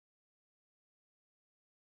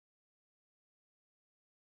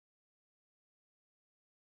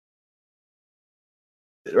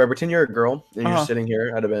right, pretend you're a girl and you're sitting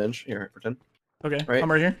here at a bench. Here, pretend. Okay, right?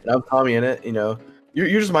 I'm right here. And I'm Tommy in it, you know.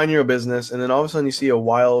 You're just minding your own business, and then all of a sudden you see a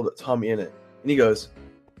wild Tommy in it. And he goes,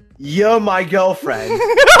 "You're my girlfriend."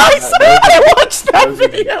 I watched that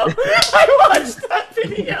video. I watched that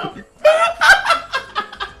video.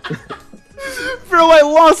 Bro, I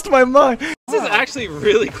lost my mind. This is actually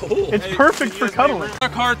really cool. It's perfect for cuddling. Our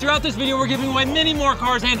car. Throughout this video, we're giving away many more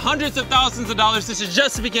cars and hundreds of thousands of dollars. This is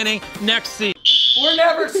just the beginning. Next scene. We're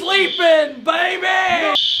never sleeping,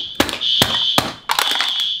 baby!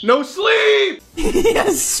 No sleep!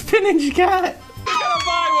 Yes, spinach cat. We're gonna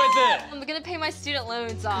buy with it. I'm gonna pay my student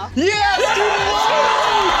loans off. Yes!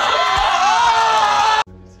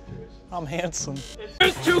 I'm handsome.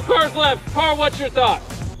 There's 2 cars left. Carl, what's your thought?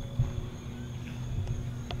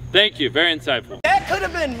 Thank you, very insightful. That could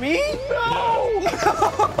have been me? No!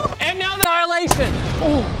 And now the annihilation.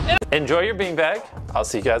 Enjoy your beanbag. I'll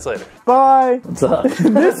see you guys later. Bye. What's up?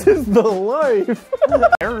 This is the life.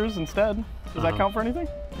 Errors instead. Does that count for anything?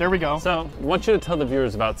 There we go. So, I want you to tell the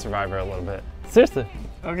viewers about Survivor a little bit. Seriously.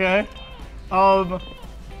 Okay.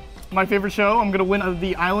 My favorite show. I'm gonna win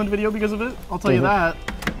the island video because of it. I'll tell you that.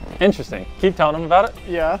 Interesting. Keep telling them about it.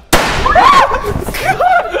 Yeah.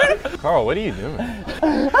 Carl, what are you doing?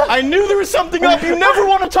 I knew there was something up. You never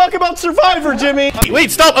want to talk about Survivor, Jimmy. Wait,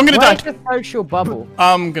 stop. I'm gonna die. What's a social bubble?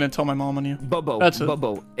 I'm gonna tell my mom on you. Bubble. That's it.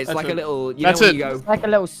 Bubble. It's That's like it. a little, you That's know when it. you go. It's like a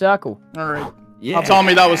little circle. All right. Yeah.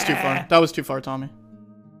 Tommy, that was too far. That was too far, Tommy.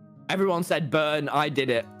 Everyone said burn. I did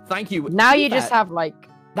it. Thank you. Now you just have like.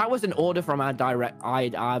 That was an order from our direct.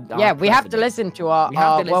 Yeah, we have to listen to our.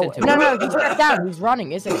 No, he's back down. He's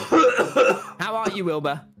running, isn't he? How are you,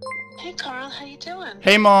 Wilbur? Hey Carl, how you doing?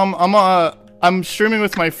 Hey mom, I'm streaming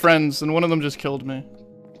with my friends and one of them just killed me.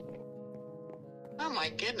 Oh my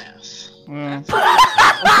goodness. Yeah.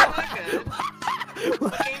 That's good.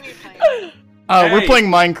 What game are you playing? We're playing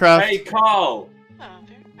Minecraft. Hey, Carl. Oh,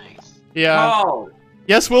 very nice. Yeah. Carl.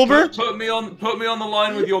 Yes, Wilbur? Put me on the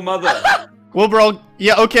line with your mother. Wilbur, I'll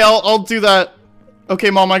do that. Okay,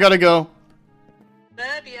 mom, I gotta go.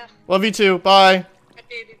 Love ya. Love you too. Bye. Bye,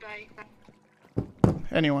 baby, bye.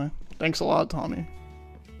 Anyway, thanks a lot, Tommy.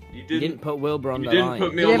 You didn't put Wilbur on the didn't line.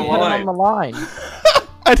 put me You on didn't the put him line. on the line.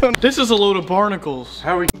 I don't. This is a load of barnacles.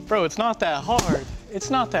 How are you? Bro, it's not that hard. It's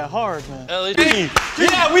not that hard, man. LED.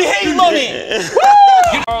 Yeah, we hate money.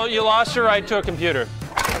 Carl, you lost your right to a computer.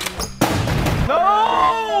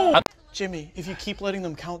 No! Jimmy, if you keep letting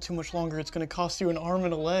them count too much longer, it's gonna cost you an arm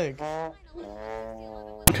and a leg.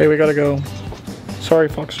 Okay, we gotta go. Sorry,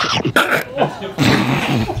 Fox.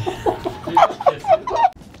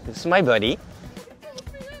 This is my buddy.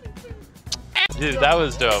 Dude, that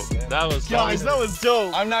was dope. That was Guys, that was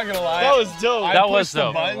dope. I'm not gonna lie. That was dope. That was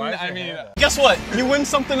dope. Button, I mean, Guess what? You win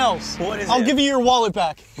something else. What is I'll it? give you your wallet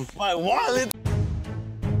back. My wallet.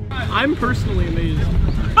 I'm personally amazed.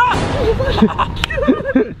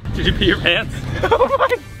 Did you pee your pants?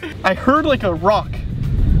 I heard like a rock,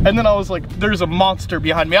 and then I was like, there's a monster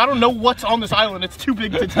behind me. I don't know what's on this island. It's too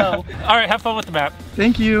big to tell. All right, have fun with the map.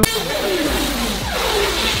 Thank you.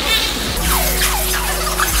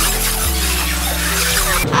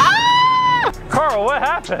 Carl, what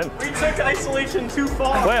happened? We took isolation too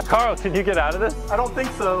far. Wait, Carl, can you get out of this? I don't think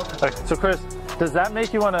so. Okay, so Chris, does that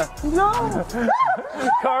make you wanna? No.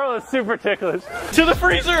 Carl is super ticklish. To the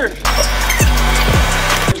freezer.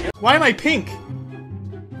 Why am I pink?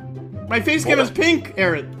 My face cam is pink,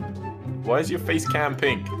 Eric. Why is your face cam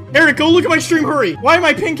pink? Eric, go look at my stream, hurry. Why am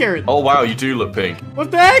I pink, Eric? Oh wow, you do look pink. What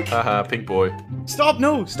the heck? Haha, pink boy. Stop,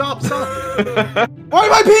 no, stop. Why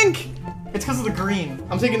am I pink? It's because of the green.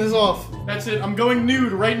 I'm taking this off. That's it, I'm going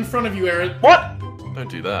nude right in front of you, Eric. What? Don't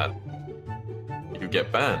do that. You could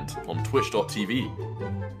get banned on twitch.tv.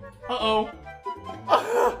 Uh-oh.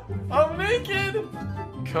 I'm naked.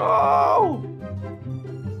 Carl!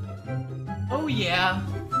 Oh yeah.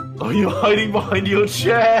 Oh, you're hiding behind your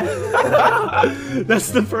chair.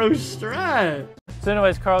 That's the pro strat. So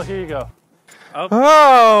anyways, Carl, here you go.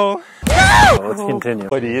 Oh! Let's continue.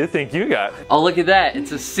 What do you think you got? Oh, look at that.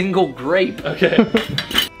 It's a single grape. Okay.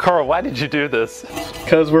 Carl, why did you do this?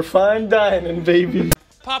 Cause we're fine dining, baby.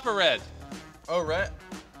 Papa Red. Oh, right.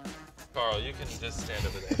 Carl, you can just stand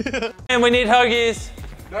over there. And we need huggies.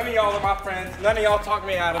 None of y'all are my friends. None of y'all talk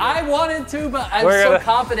me out of it. I wanted to, but I'm We're so gonna-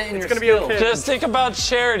 confident in your gonna be skills. okay. Just think about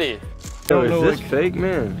charity. Oh, is this fake,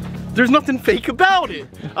 man? There's nothing fake about it.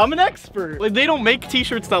 I'm an expert. Like, they don't make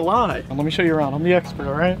t-shirts that lie. Let me show you around. I'm the expert,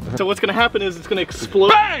 all right? So what's gonna happen is it's gonna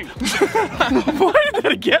explode. Bang! Why did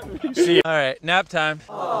that get me? See. All right, nap time.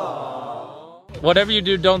 Whatever you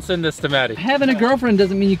do, don't send this to Maddie. Having a girlfriend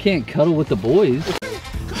doesn't mean you can't cuddle with the boys.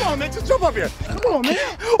 Come on, man. Just jump up here. Come on, man.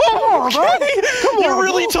 Oh, come on, you're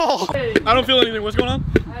really tall. I don't feel anything. What's going on?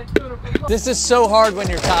 This is so hard when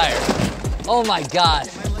you're tired. Oh my god.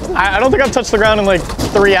 I don't think I've touched the ground in like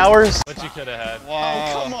 3 hours. What you could have had. Wow.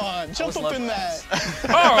 Oh, come on. Jump up in that.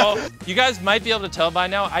 Carl, you guys might be able to tell by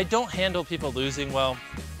now, I don't handle people losing well.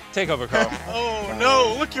 Take over, Carl. Oh,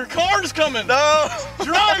 no. Look, your car's coming. No.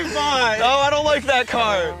 Drive by. No, I don't like that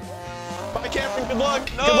car. Bye, Cameron. Good luck.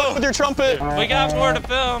 No. Good luck with your trumpet. We got more to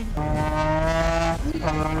film.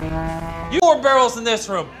 4 barrels in this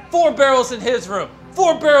room, 4 barrels in his room,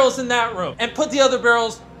 4 barrels in that room, and put the other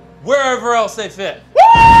barrels wherever else they fit.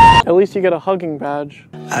 At least you get a hugging badge.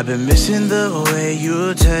 I've been missing the way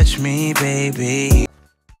you touch me, baby.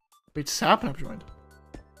 Wait, Sapnap joined.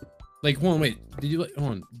 Like, hold on, wait. Did you like?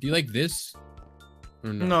 Hold on. Do you like this?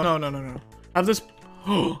 Or no? No. I have this.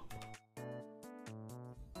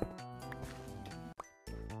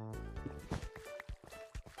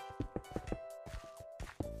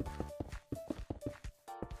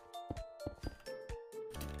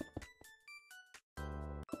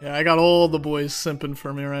 Yeah, I got all the boys simping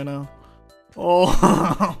for me right now.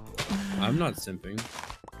 Oh. I'm not simping.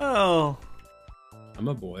 Oh. I'm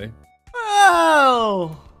a boy.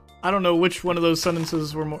 Oh. I don't know which one of those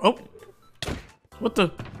sentences were more. Oh. What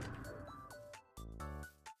the?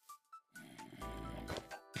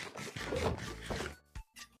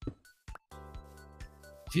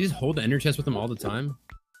 Do you just hold the ender chest with him all the time?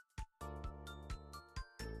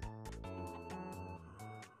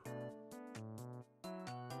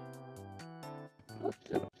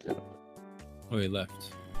 Oh, he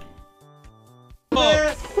left.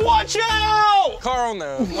 Watch out! Carl,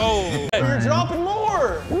 no. Oh. You're dropping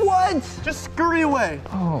more! What? Just scurry away.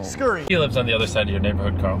 Oh. Scurry. He lives on the other side of your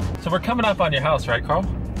neighborhood, Carl. So we're coming up on your house, right, Carl?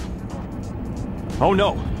 Oh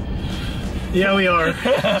no. Yeah, we are.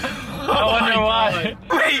 I wonder why.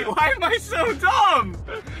 Wait, why am I so dumb?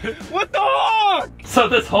 What the fuck? So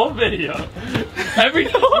this whole video,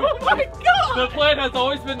 Oh my god! the plan has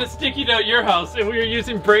always been to sticky note your house, and we were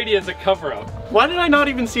using Brady as a cover-up. Why did I not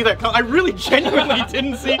even see that? I really genuinely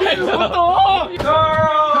didn't see it. What the fuck?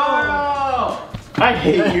 Carl! I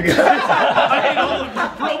hate you guys. I hate all of you.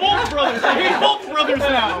 Both brothers. I hate both brothers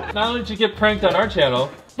now. Not only did you get pranked on our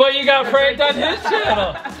channel, but you got pranked on his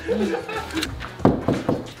channel.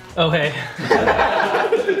 Oh, hey.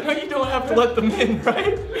 No, you don't have to let them in,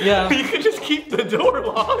 right? Yeah. You can just keep the door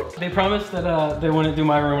locked. They promised that they wouldn't do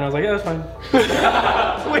my room, and I was like, yeah, that's fine.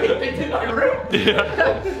 Wait, they did my room?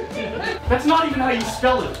 Yeah. That's not even how you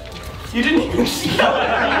spell it. You didn't even spell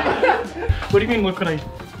it. What do you mean, look what I...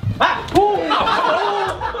 Ah!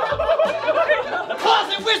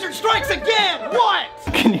 Closet wizard strikes again! What?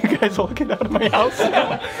 Can you guys all get out of my house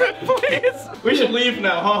now? Please? We should leave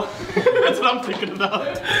now, huh? That's what I'm thinking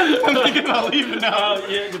about. I'm thinking about leaving now.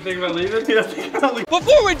 Yeah, you're thinking about leaving? Yeah, thinking about leaving.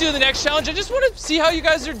 Before we do the next challenge, I just want to see how you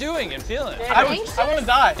guys are doing and feeling. I want to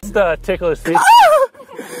die. It's the ticklish seat.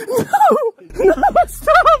 No,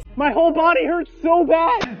 stop! My whole body hurts so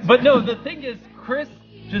bad. But no, the thing is, Chris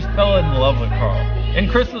just fell in love with Carl. And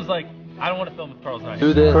Chris was like, I don't want to film with Carl's not here.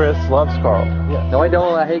 Do this. Chris loves Carl. Yeah. No, I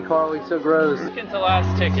don't. I hate Carl. He's so gross. Second to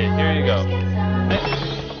last ticket. Here you go.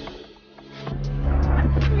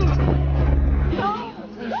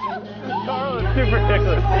 Carl is super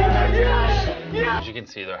ticklish. As you can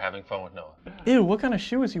see, they're having fun with Noah. Ew, what kind of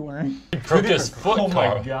shoe is he wearing? He broke his foot, Oh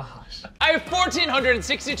Carl. my gosh. I have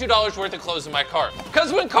 $1,462 worth of clothes in my cart.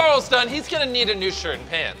 Because when Carl's done, he's going to need a new shirt and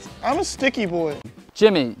pants. I'm a sticky boy.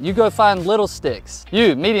 Jimmy, you go find little sticks.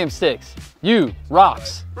 You, medium sticks. You,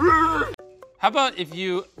 rocks. How about if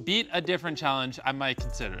you beat a different challenge, I might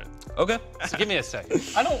consider it. Okay. So give me a second.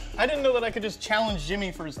 I didn't know that I could just challenge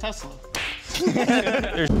Jimmy for his Tesla.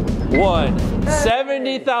 One.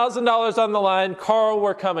 $70,000 on the line. Carl,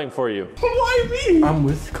 we're coming for you. Why me? I'm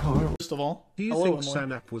with Carl. First of all, do you think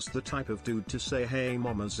Sanap was the type of dude to say hey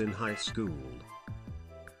mamas in high school?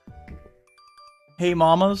 Hey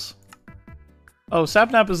mamas? Oh,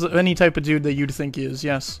 Sapnap is any type of dude that you'd think he is,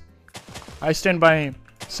 yes. I stand by him.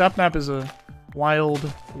 Sapnap is a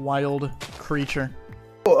wild creature.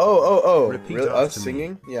 Really? Us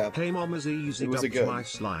singing? Yeah. Hey mamas easing up to my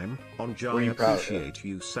slime. On Jai, I appreciate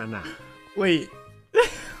you, Sanap. Wait.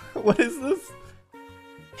 What is this?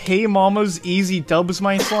 Hey mamas easy dubs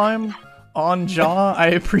my slime? On Jaw, I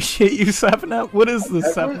appreciate you, Sapnap. What is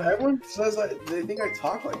this, Sapnap? Everyone says they think I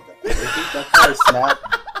talk like that. They think that's how I snap.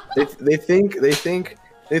 They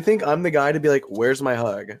think I'm the guy to be like, where's my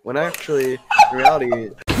hug? When actually, in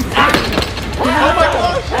reality... Oh my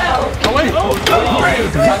gosh! Oh wait! Oh!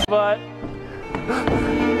 But...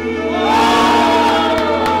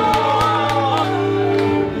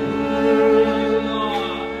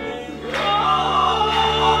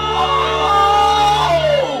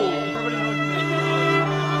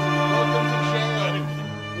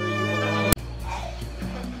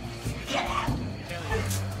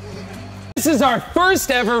 This is our first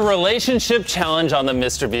ever relationship challenge on the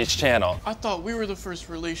Mr. Beast channel. I thought we were the first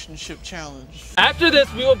relationship challenge. After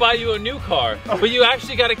this, we will buy you a new car, but you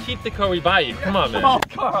actually got to keep the car we buy you. Come on, man. Oh,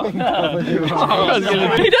 Carl, no.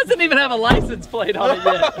 He doesn't even have a license plate on it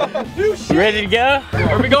yet. You ready to go?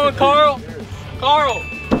 Where are we going, Carl? Carl,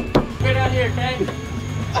 get out here, okay?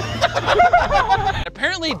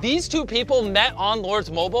 Apparently, these two people met on Lords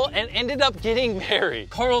Mobile and ended up getting married.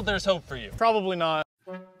 Carl, there's hope for you. Probably not.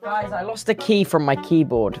 Guys, I lost a key from my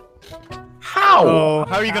keyboard. How? Oh,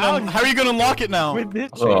 how are you gonna unlock it now?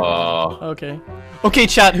 Okay. Okay,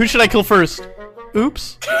 chat, who should I kill first?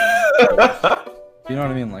 Oops. You know what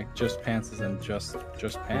I mean? Like, just pants isn't just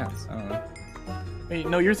pants. I don't know. Wait,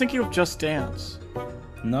 no, you're thinking of Just Dance.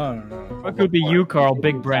 No. It could be you, Carl,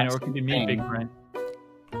 big brain, or it could be me, big brain.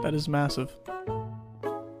 That is massive.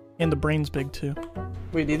 And the brain's big too.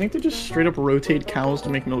 Wait, do you think they just straight up rotate cows to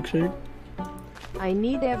make milkshake? I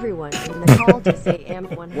need everyone in the call to say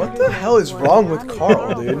AMP100. What the hell is wrong with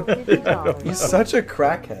Carl, dude? He's such a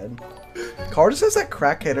crackhead. Carl just has that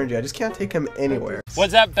crackhead energy. I just can't take him anywhere.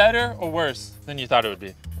 Was that better or worse than you thought it would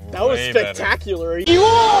be? That was spectacular. Again!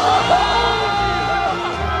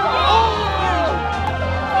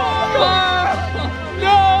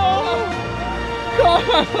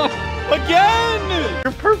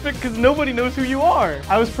 You're perfect because nobody knows who you are.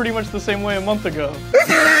 I was pretty much the same way a month ago.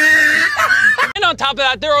 And on top of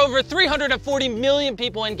that, there are over 340 million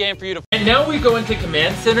people in game for you to. And now we go into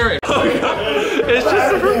Command Center. And it's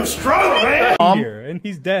just so strong, man. Mom, and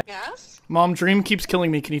he's dead. Yes? Mom, Dream keeps killing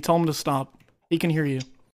me. Can you tell him to stop? He can hear you.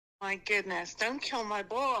 My goodness, don't kill my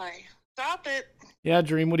boy. Stop it. Yeah,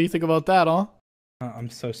 Dream, what do you think about that, huh? I'm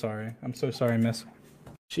so sorry. I'm so sorry, miss.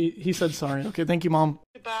 He said sorry. Okay, thank you, Mom.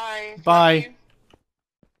 Goodbye. Bye.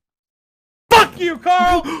 Fuck you,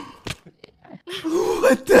 Carl!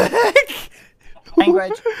 What the heck?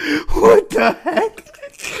 Language. What the heck?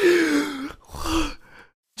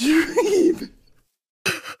 Dream.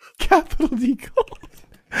 Capital D gold.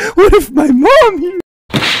 What if my mom here?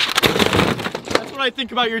 That's what I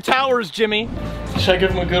think about your towers, Jimmy. Should I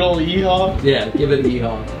give him a good old yeehaw? Yeah, give it a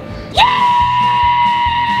yeehaw.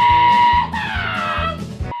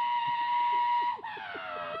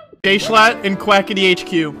 J-Schlatt and Quackity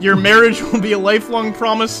HQ. Your marriage will be a lifelong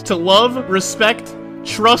promise to love, respect,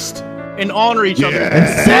 trust, and honor each other. And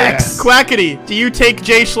sex! Quackity, do you take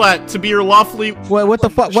J-Schlatt to be your lawfully— What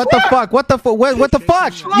the fuck? What the fuck? What the fuck? What the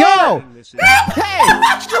fuck? Yo! Hey!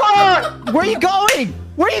 Where are you going?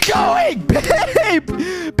 Where are you going? Babe!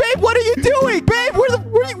 Babe, what are you doing? Babe, where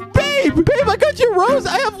are you? Babe! Babe, I got your rose.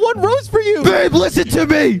 I have one rose for you. Babe, listen to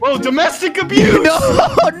me. Whoa, domestic abuse! No!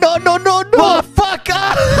 Oh, fuck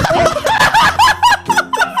up!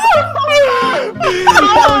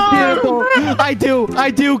 That was beautiful.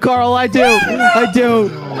 I do, Carl. I do.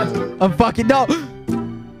 I'm fucking no.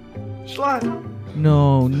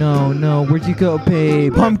 No. Where'd you go,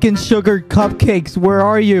 babe? Pumpkin sugar cupcakes. Where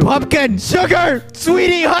are you? Pumpkin sugar,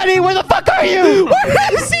 sweetie, honey. Where the fuck are you?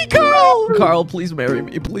 Where is he, Carl? Carl, please marry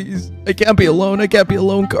me, please. I can't be alone,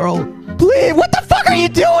 Carl. Please. What the fuck are you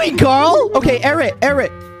doing, Carl? Okay, Eric.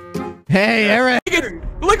 Hey, Eric. It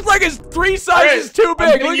looks like it's 3 sizes too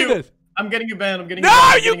big. Look at this. I'm getting you banned.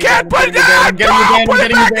 No, you can't put it down.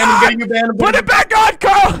 Put it back on,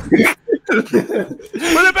 Carl. Put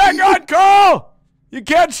it back on, Carl. You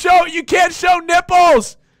can't show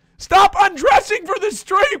nipples. Stop undressing for the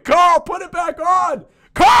stream, Carl. Put it back on.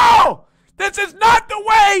 Carl, this is not the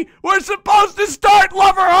way we're supposed to start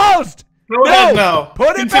Lover Host. Go ahead now.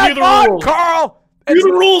 Put it back on, Carl. Hear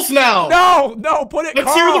the rules now. No, put it.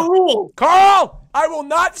 Let's hear the rules. Carl, I will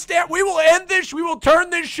not stand. We will end this. We will turn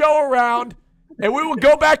this show around, and we will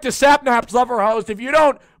go back to Sapnap's Lover Host if you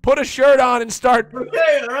don't put a shirt on and start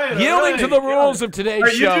yielding to the rules of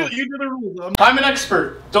today's show. You do the rules. I'm an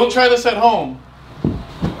expert. Don't try this at home.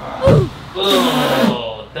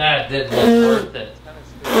 Oh, that didn't look worth it.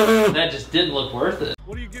 That just didn't look worth it.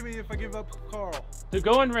 What do you give me if I give up Carl? The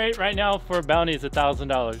going rate right now for a bounty is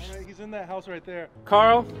 $1,000. He's in that house right there.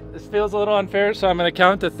 Carl, this feels a little unfair, so I'm gonna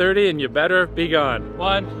count to 30 and you better be gone.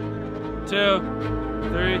 1, 2, 3,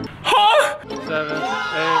 7, 8,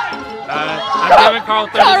 9. I'm giving Carl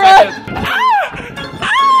 30 seconds.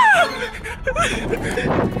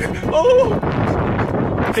 Oh!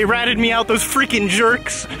 They ratted me out, those freaking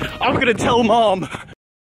jerks. I'm gonna tell Mom.